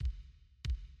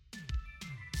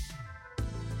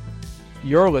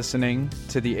You're listening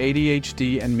to the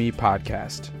ADHD and Me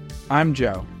podcast. I'm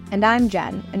Joe. And I'm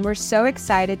Jen, and we're so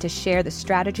excited to share the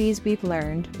strategies we've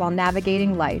learned while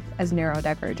navigating life as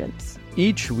neurodivergents.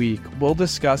 Each week, we'll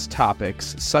discuss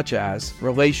topics such as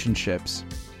relationships,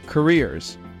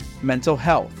 careers, mental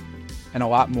health, and a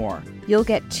lot more. You'll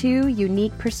get two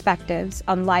unique perspectives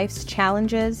on life's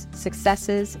challenges,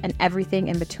 successes, and everything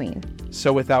in between.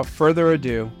 So without further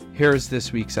ado, here's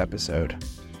this week's episode.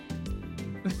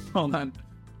 Hold on.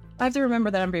 I have to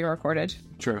remember that I'm being recorded.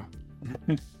 True.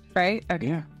 Right? Okay.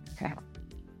 Yeah. Okay.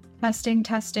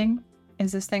 Testing.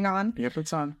 Is this thing on? Yep,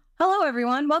 it's on. Hello,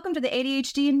 everyone. Welcome to the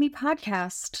ADHD and Me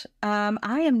podcast.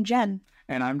 I am Jen.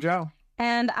 And I'm Joe.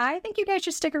 And I think you guys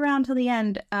should stick around till the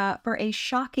end for a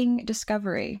shocking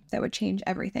discovery that would change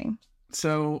everything.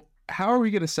 So how are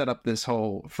we going to set up this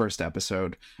whole first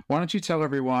episode? Why don't you tell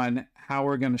everyone how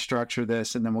we're going to structure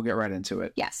this, and then we'll get right into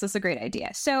it. Yes, that's a great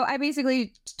idea. So I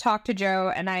basically talked to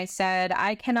Joe and I said,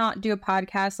 I cannot do a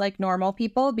podcast like normal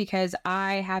people because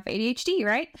I have ADHD,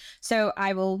 right? So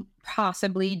I will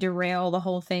possibly derail the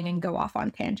whole thing and go off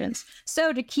on tangents.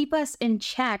 So to keep us in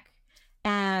check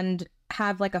and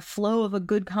have like a flow of a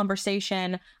good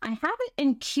conversation, I have it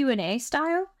in Q&A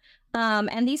style.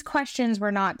 And these questions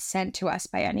were not sent to us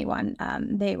by anyone.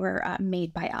 They were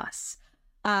made by us.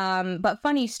 But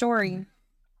funny story,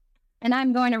 and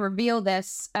I'm going to reveal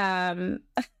this. I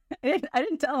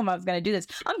didn't tell him I was going to do this.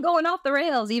 I'm going off the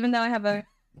rails, even though I have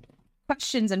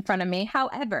questions in front of me.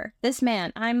 However, this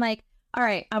man, I'm like, all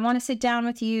right, I want to sit down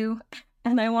with you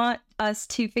and I want us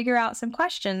to figure out some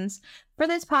questions for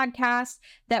this podcast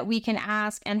that we can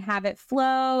ask and have it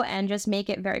flow and just make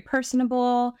it very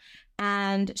personable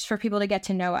and for people to get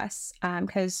to know us.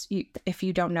 Because if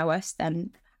you don't know us,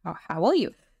 then how will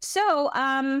you? So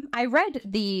I read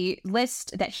the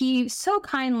list that he so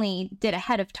kindly did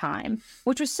ahead of time,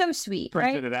 which was so sweet.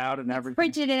 Printed it out and everything.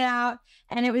 Printed it out.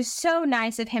 And it was so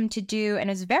nice of him to do.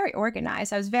 And it's very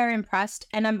organized. I was very impressed.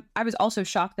 And I was also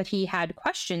shocked that he had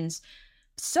questions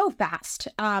so fast.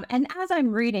 And as I'm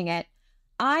reading it,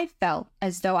 I felt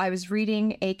as though I was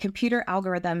reading a computer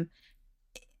algorithm.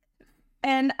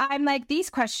 And I'm like,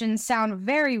 these questions sound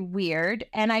very weird.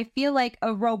 And I feel like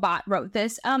a robot wrote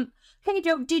this. Hey,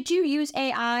 Joe, did you use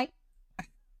AI?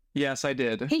 Yes, I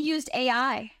did. He used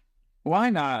AI. Why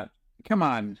not? Come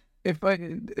on. If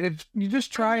you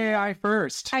just try AI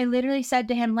first. I literally said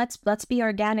to him, let's be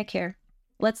organic here.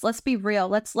 Let's be real.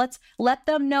 Let's let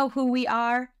them know who we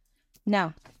are.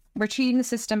 No, we're cheating the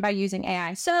system by using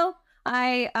AI. So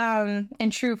I,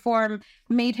 in true form,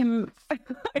 made him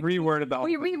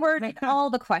reworded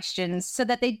all the questions so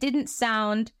that they didn't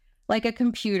sound like a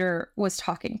computer was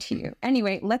talking to you.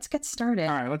 Anyway, let's get started.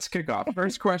 All right, let's kick off.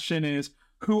 First question is,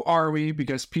 who are we?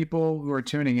 Because people who are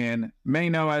tuning in may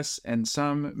know us and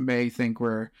some may think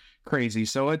we're crazy.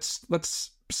 So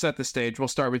let's set the stage. We'll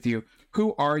start with you.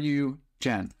 Who are you,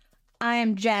 Jen? I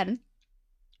am Jen.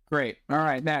 Great. All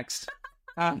right, next.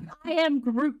 I am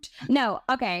Groot. No,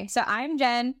 okay. So I'm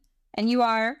Jen and you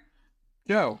are?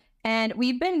 Joe. And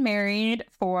we've been married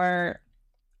for...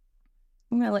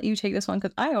 I'm going to let you take this one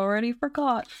because I already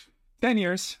forgot. 10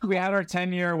 years. We had our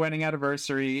 10-year wedding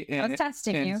anniversary in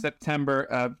September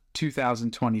of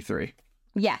 2023.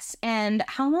 Yes. And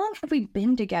how long have we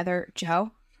been together,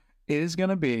 Joe? It is going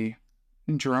to be,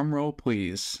 drum roll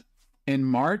please, in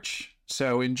March.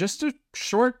 So in just a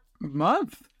short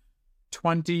month,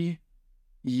 20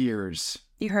 years.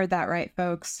 You heard that right,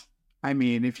 folks. I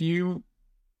mean, if you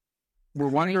were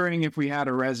wondering if we had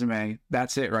a resume,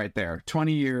 that's it right there.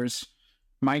 20 years.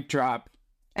 Mic drop.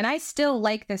 And I still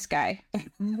like this guy.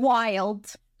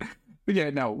 Wild. But yeah,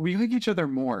 no, we like each other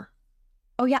more.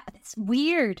 Oh, yeah. That's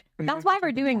weird. That's why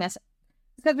we're doing this.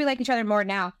 It's because we like each other more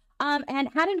now. And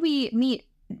how did we meet,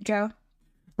 Joe?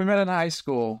 We met in high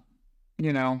school.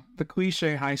 You know, the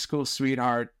cliche high school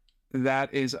sweetheart.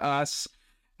 That is us.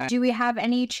 Do we have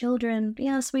any children?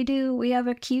 Yes, we do. We have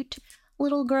a cute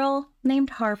little girl named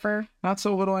Harper. Not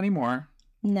so little anymore.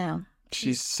 No.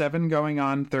 She's 7 going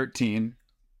on 13.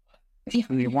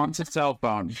 He wants a cell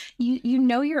phone. You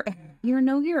know you're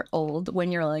old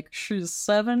when you're like, she's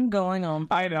 7 going on.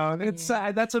 I know it's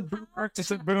that's a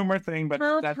boomer thing, but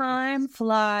time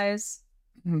flies.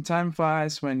 Time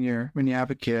flies when you have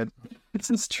a kid.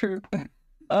 This is true.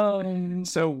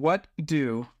 So what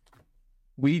do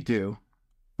we do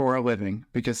for a living?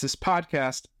 Because this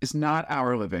podcast is not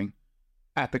our living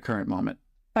at the current moment.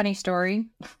 Funny story.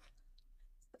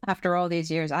 After all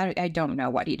these years, I don't know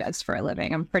what he does for a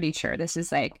living. I'm pretty sure this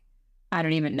is like, I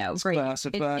don't even know.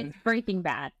 It's Breaking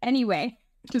Bad. Anyway,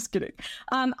 just kidding.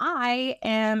 I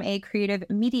am a creative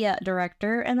media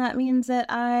director, and that means that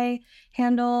I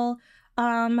handle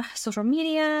social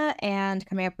media and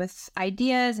coming up with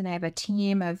ideas. And I have a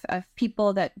team of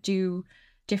people that do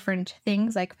different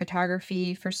things like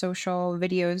photography for social,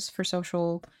 videos for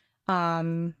social, a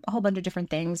whole bunch of different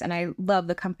things. And I love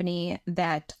the company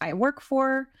that I work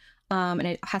for. And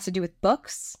it has to do with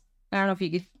books. I don't know if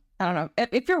you could, I don't know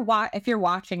if you're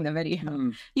watching the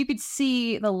video, you could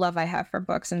see the love I have for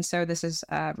books. And so this is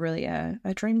really a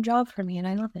dream job for me, and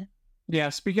I love it. Yeah,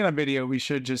 speaking of video, we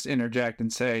should just interject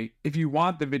and say, if you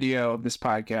want the video of this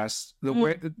podcast,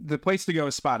 the place to go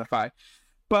is Spotify.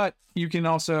 But you can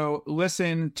also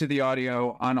listen to the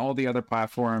audio on all the other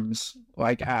platforms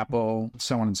like Apple,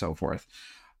 so on and so forth.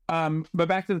 But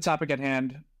back to the topic at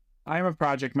hand, I am a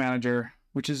project manager,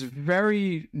 which is a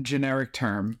very generic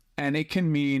term, and it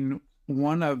can mean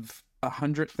one of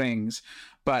 100 things.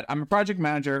 But I'm a project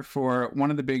manager for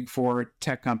one of the big 4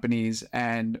 tech companies,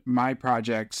 and my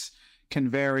projects can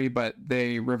vary, but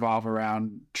they revolve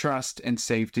around trust and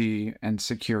safety and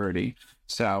security.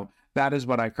 So that is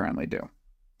what I currently do.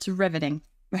 It's riveting.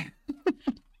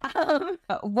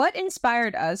 What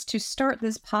inspired us to start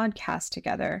this podcast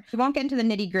together? We won't get into the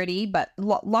nitty gritty, but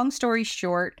long story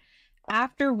short,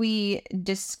 after we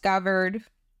discovered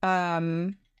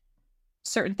certain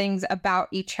things about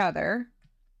each other,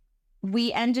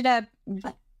 we ended up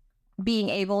being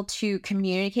able to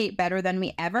communicate better than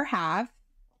we ever have.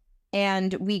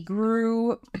 And we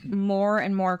grew more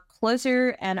and more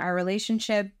closer, and our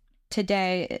relationship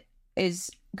today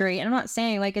is great. And I'm not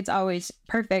saying like it's always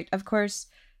perfect. Of course,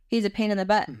 he's a pain in the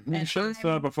butt. You should have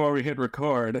said before we hit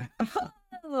record.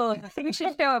 I think we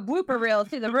should show a blooper reel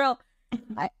to the real.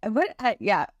 I'm like,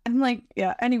 yeah.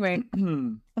 Anyway,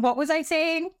 what was I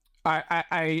saying?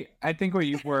 I think what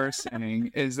you were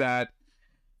saying is that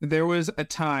there was a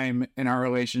time in our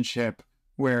relationship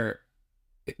where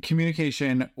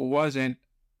communication wasn't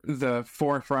the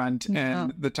forefront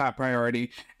and the top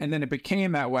priority, and then it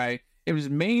became that way. It was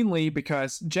mainly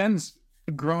because Jen's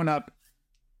grown up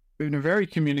in a very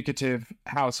communicative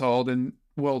household and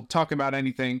will talk about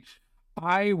anything.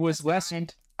 I was less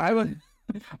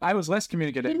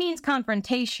communicative. He means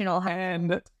confrontational.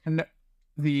 And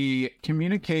the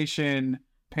communication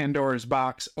Pandora's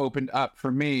box opened up for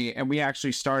me, and we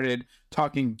actually started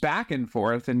talking back and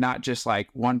forth and not just like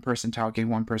one person talking,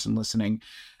 one person listening.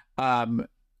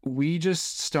 We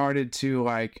just started to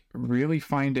like really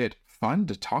find it fun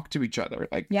to talk to each other.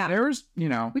 Like there was, we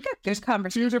got good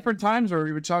conversation. A few different times where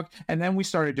we would talk, and then we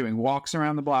started doing walks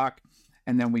around the block,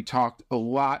 and then we talked a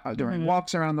lot during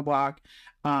walks around the block.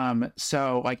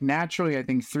 So like naturally, I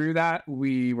think through that,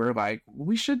 we were like,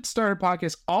 we should start a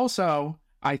podcast. Also,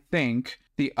 I think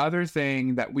the other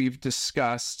thing that we've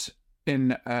discussed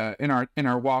in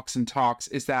our walks and talks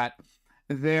is that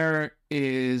there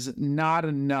is not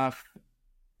enough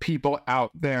people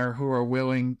out there who are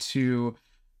willing to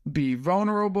be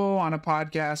vulnerable on a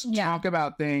podcast, talk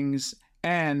about things,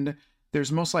 and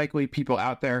there's most likely people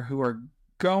out there who are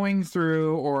going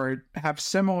through or have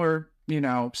similar,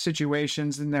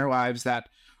 situations in their lives that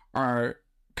are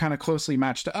kind of closely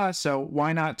matched to us. So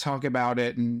why not talk about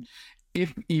it? And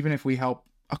even if we help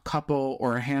a couple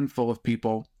or a handful of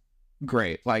people,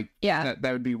 great. Like, that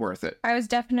would be worth it. I was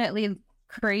definitely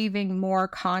craving more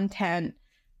content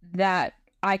that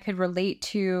I could relate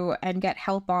to and get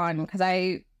help on,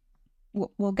 because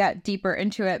we'll get deeper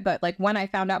into it. But like when I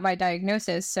found out my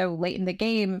diagnosis so late in the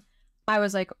game, I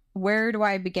was like, where do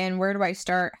I begin? Where do I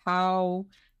start? How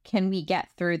can we get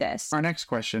through this? Our next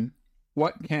question: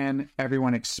 what can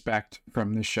everyone expect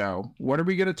from the show? What are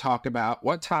we going to talk about?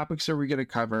 What topics are we going to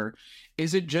cover?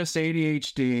 Is it just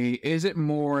ADHD? Is it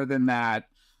more than that?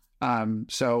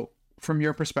 So from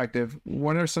your perspective,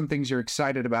 what are some things you're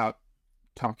excited about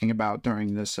talking about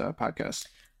during this podcast?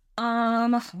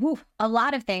 A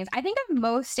lot of things. I think I'm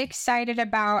most excited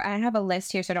about, I have a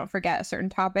list here so I don't forget a certain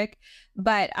topic,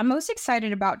 but I'm most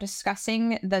excited about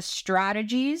discussing the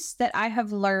strategies that I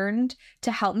have learned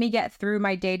to help me get through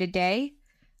my day-to-day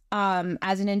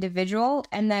as an individual,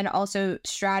 and then also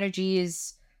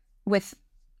strategies with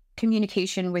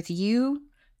communication with you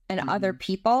and other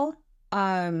people,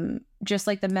 just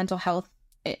like the mental health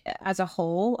as a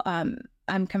whole.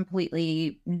 I'm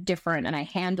completely different, and I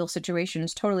handle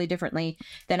situations totally differently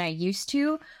than I used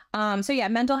to. So yeah,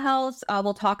 mental health.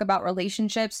 We'll talk about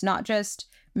relationships, not just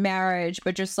marriage,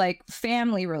 but just like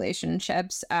family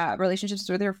relationships, relationships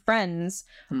with your friends,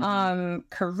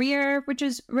 career, which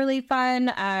is really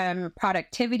fun,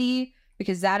 productivity,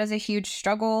 because that is a huge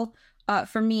struggle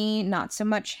for me, not so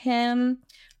much him.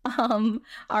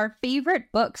 Our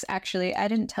favorite books, actually, I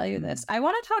didn't tell you this. I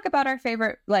want to talk about our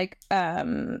favorite like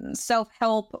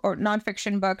self-help or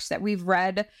nonfiction books that we've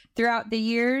read throughout the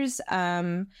years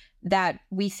that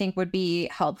we think would be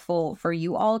helpful for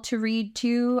you all to read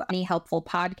too. Any helpful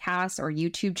podcasts or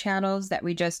YouTube channels that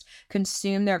we just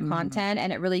consume their content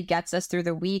and it really gets us through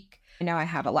the week. You know, I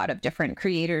have a lot of different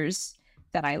creators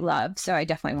that I love, so I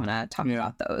definitely want to talk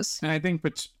about those. And I think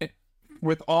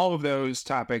with all of those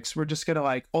topics, we're just gonna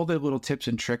like all the little tips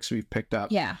and tricks we've picked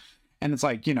up. Yeah. And it's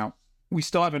like, you know, we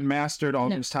still haven't mastered all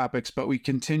those topics, but we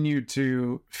continue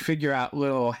to figure out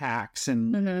little hacks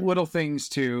and little things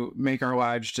to make our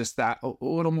lives just that a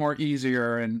little more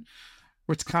easier. And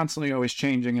it's constantly always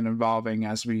changing and evolving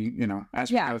as we, you know,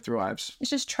 as we go through lives. It's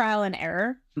just trial and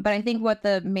error. But I think what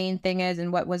the main thing is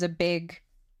and what was a big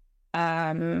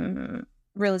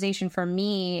realization for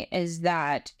me is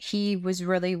that he was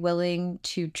really willing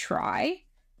to try.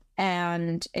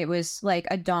 And it was like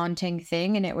a daunting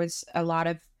thing. And it was a lot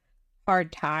of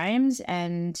hard times,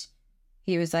 and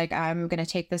he was like, I'm gonna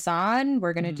take this on,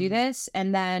 we're gonna do this.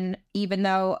 And then even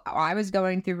though I was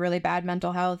going through really bad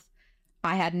mental health,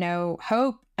 I had no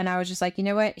hope, and I was just like, you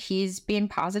know what, he's being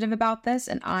positive about this,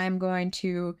 and I'm going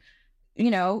to,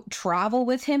 you know, travel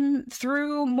with him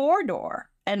through Mordor,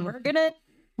 and we're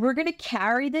gonna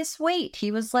carry this weight.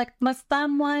 He was like my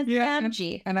someone's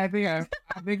energy. And I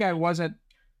think I wasn't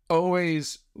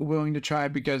always willing to try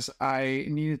because I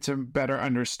needed to better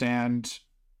understand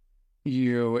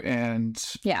you and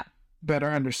better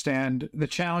understand the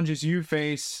challenges you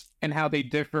face and how they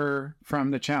differ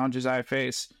from the challenges I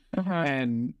face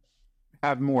and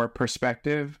have more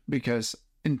perspective, because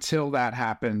until that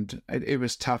happened, it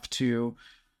was tough to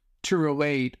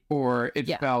relate, or it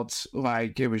felt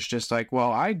like it was just like,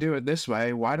 well, I do it this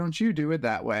way, why don't you do it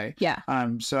that way?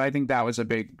 So I think that was a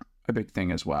big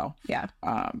thing as well.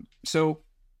 So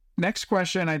next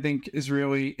question I think is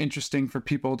really interesting for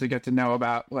people to get to know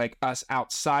about, like, us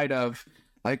outside of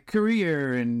like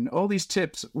career and all these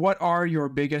tips. What are your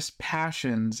biggest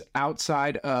passions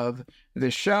outside of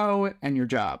the show and your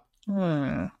job?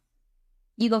 You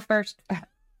go first.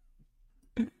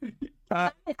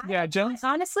 Jones.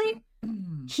 Honestly,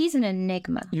 he's an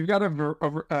enigma. You've got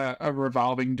a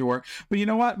revolving door, but you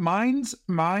know what? Mine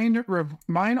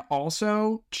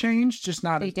also changed, just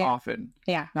not as often.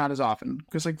 Not as often,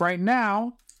 because like right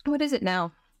now. What is it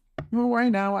now? Well,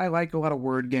 right now I like a lot of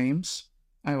word games.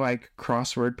 I like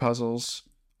crossword puzzles.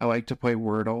 I like to play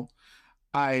Wordle.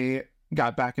 I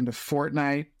got back into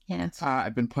Fortnite. Yes.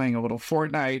 I've been playing a little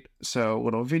Fortnite, so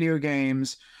little video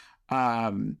games.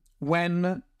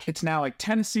 When it's now like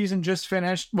tennis season just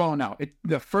finished. Well, no,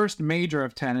 the first major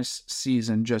of tennis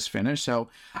season just finished. So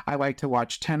I like to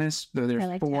watch tennis.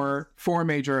 There's four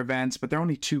major events, but they're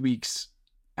only 2 weeks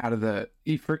out of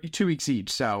 2 weeks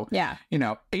each. So,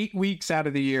 8 weeks out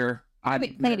of the year, we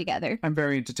play together. I'm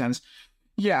very into tennis.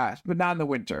 Yeah, but not in the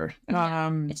winter.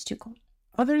 It's too cold.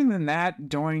 Other than that,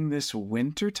 during this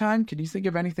winter time, can you think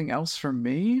of anything else for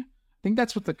me? I think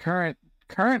that's what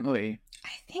currently.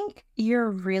 I think you're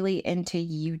really into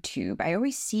YouTube. I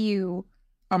always see you.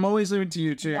 I'm always into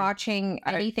YouTube. Watching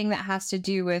anything that has to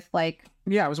do with like.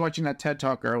 Yeah, I was watching that TED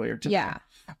Talk earlier today.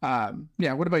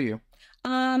 Yeah. What about you?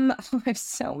 I have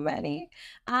so many.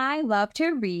 I love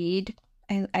to read.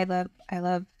 I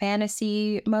love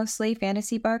fantasy, mostly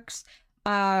fantasy books.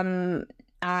 I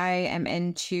am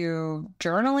into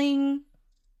journaling.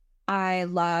 I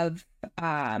love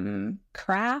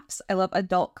crafts. I love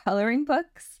adult coloring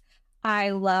books.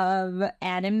 I love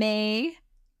anime.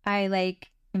 I like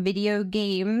video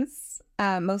games,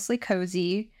 mostly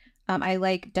cozy. I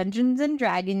like Dungeons and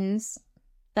Dragons.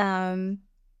 No,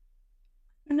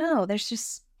 there's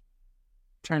just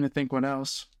trying to think what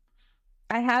else.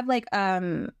 I have like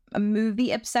a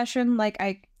movie obsession.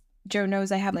 Like Joe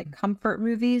knows I have like comfort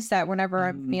movies that whenever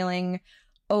I'm feeling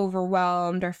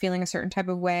overwhelmed or feeling a certain type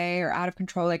of way or out of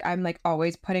control, like I'm like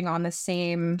always putting on the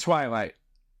same. Twilight.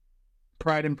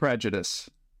 Pride and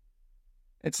Prejudice.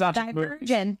 It's not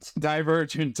Divergent.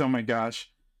 Divergent. Oh my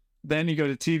gosh. Then you go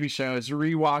to TV shows,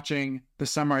 rewatching The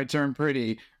Summer I Turned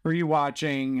Pretty,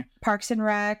 rewatching Parks and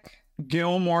Rec.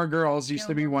 Gilmore Girls used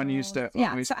to be one used to.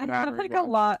 Yeah, so I have like a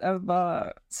lot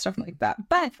of stuff like that.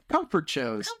 But comfort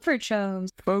shows.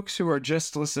 Folks who are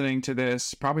just listening to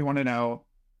this probably want to know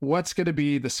what's going to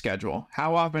be the schedule.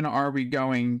 How often are we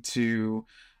going to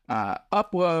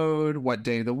upload, what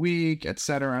day of the week,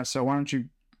 etc. So why don't you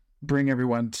bring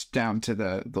everyone down to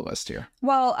the list here?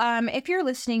 Well, if you're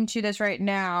listening to this right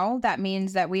now, that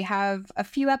means that we have a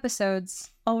few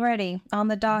episodes already on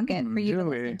the docket for you to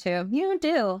listen to. You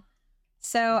do.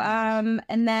 So,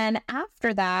 and then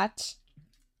after that,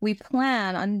 we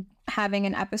plan on having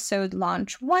an episode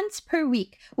launch once per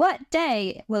week. What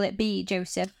day will it be,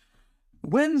 Joseph?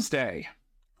 Wednesday.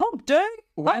 Hump day?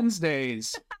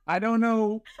 Wednesdays. I don't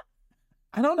know.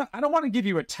 I don't want to give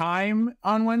you a time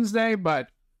on Wednesday, but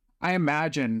I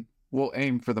imagine we'll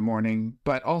aim for the morning.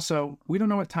 But also, we don't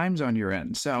know what time zone you're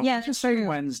in. So Yeah, let's just that's say true.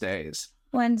 Wednesdays.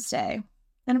 Wednesday.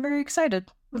 And I'm very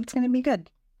excited. It's going to be good.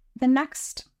 The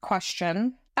next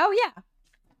question. Oh, yeah.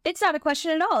 It's not a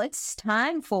question at all. It's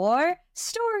time for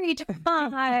story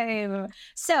time.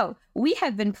 So we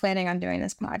have been planning on doing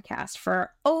this podcast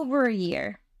for over a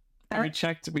year. And we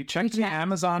checked the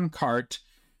Amazon cart.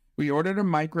 We ordered a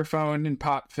microphone and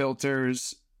pop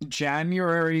filters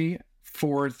January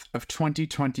 4th of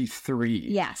 2023.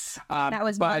 Yes. That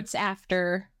was months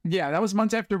after. Yeah, that was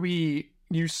months after you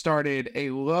started a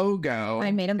logo.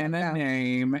 I made a and logo. a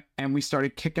name, and we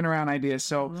started kicking around ideas.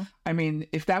 So, I mean,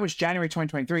 if that was January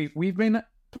 2023, we've been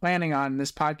planning on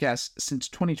this podcast since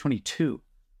 2022.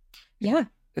 Yeah.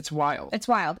 It's wild. It's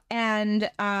wild. And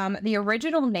the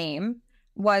original name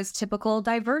was Typical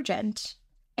Divergent.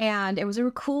 And it was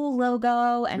a cool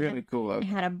logo. And Really cool logo. it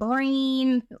had a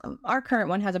brain. Our current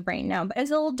one has a brain now, but it's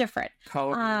a little different.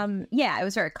 Color. Yeah, it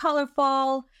was very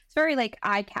colorful. It's very like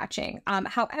eye-catching.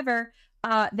 However,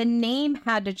 the name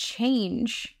had to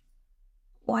change.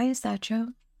 Why is that, Joe?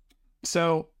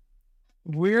 So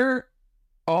we're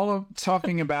all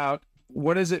talking about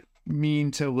what does it mean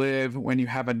to live when you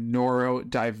have a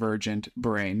neurodivergent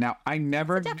brain. Now,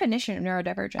 The definition of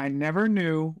neurodivergent. I never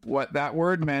knew what that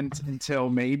word meant until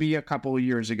maybe a couple of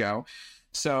years ago.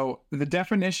 So the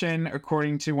definition,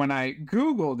 according to when I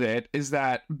Googled it, is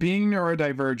that being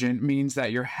neurodivergent means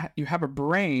that you have a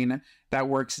brain that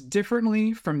works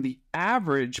differently from the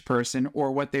average person,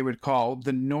 or what they would call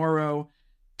the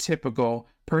neurotypical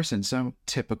person. So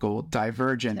typical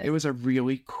divergent. It was a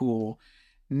really cool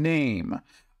name.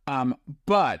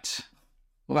 But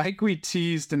like we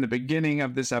teased in the beginning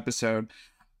of this episode,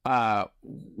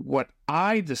 what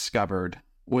I discovered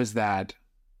was that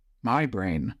my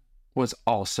brain was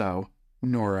also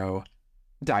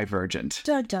neurodivergent.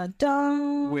 Dun, dun,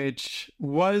 dun. Which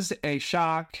was a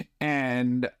shock,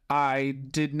 and I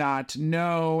did not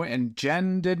know, and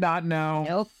Jen did not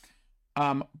know.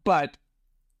 Nope. But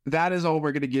that is all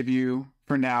we're going to give you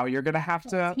for now. You're going to have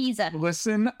to Teaser.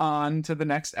 listen on to the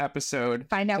next episode.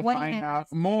 Find out to what find it out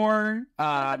is. more.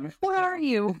 Where are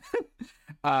you?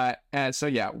 And so,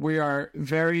 yeah, we are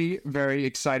very, very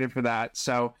excited for that.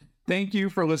 So thank you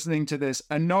for listening to this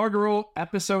inaugural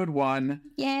episode 1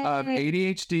 Yay. of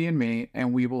ADHD and Me,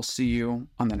 and we will see you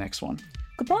on the next one.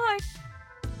 Goodbye.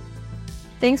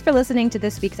 Thanks for listening to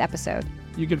this week's episode.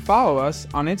 You can follow us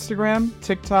on Instagram,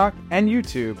 TikTok, and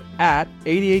YouTube at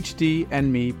ADHD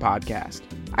and Me Podcast.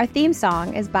 Our theme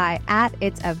song is by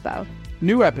 @It'sOfBoth.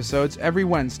 New episodes every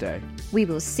Wednesday. We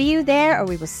will see you there, or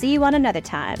we will see you on another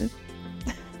time.